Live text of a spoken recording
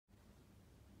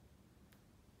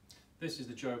This is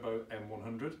the Jo Beau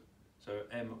M100, so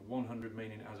M100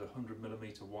 meaning it has a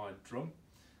 100mm wide drum,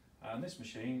 and this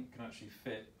machine can actually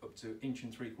fit up to 1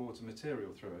 3/4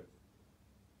 material through it.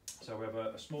 So we have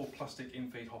a small plastic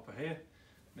infeed hopper here,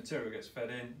 material gets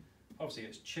fed in, obviously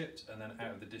it's chipped and then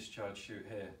out of the discharge chute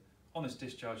here. On this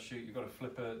discharge chute you've got a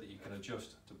flipper that you can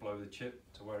adjust to blow the chip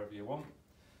to wherever you want.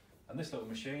 And this little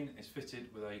machine is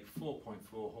fitted with a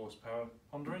 4.4 horsepower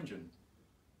Honda engine.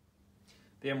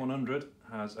 The M100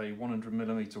 has a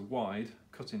 100mm wide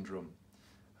cutting drum.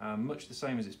 Much the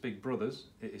same as its big brothers,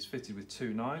 it is fitted with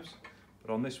 2 knives,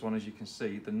 but on this one, as you can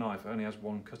see, the knife only has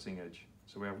 1 cutting edge.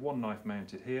 So we have 1 knife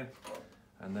mounted here,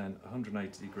 and then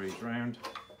 180 degrees round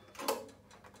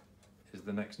is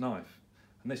the next knife.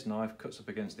 And this knife cuts up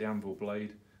against the anvil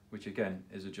blade, which again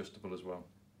is adjustable as well.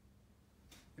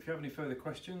 If you have any further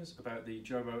questions about the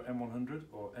Jo Beau M100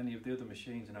 or any of the other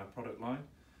machines in our product line,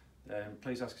 then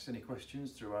please ask us any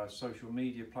questions through our social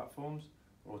media platforms,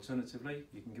 or alternatively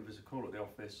you can give us a call at the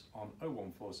office on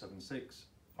 01476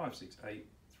 568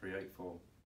 384.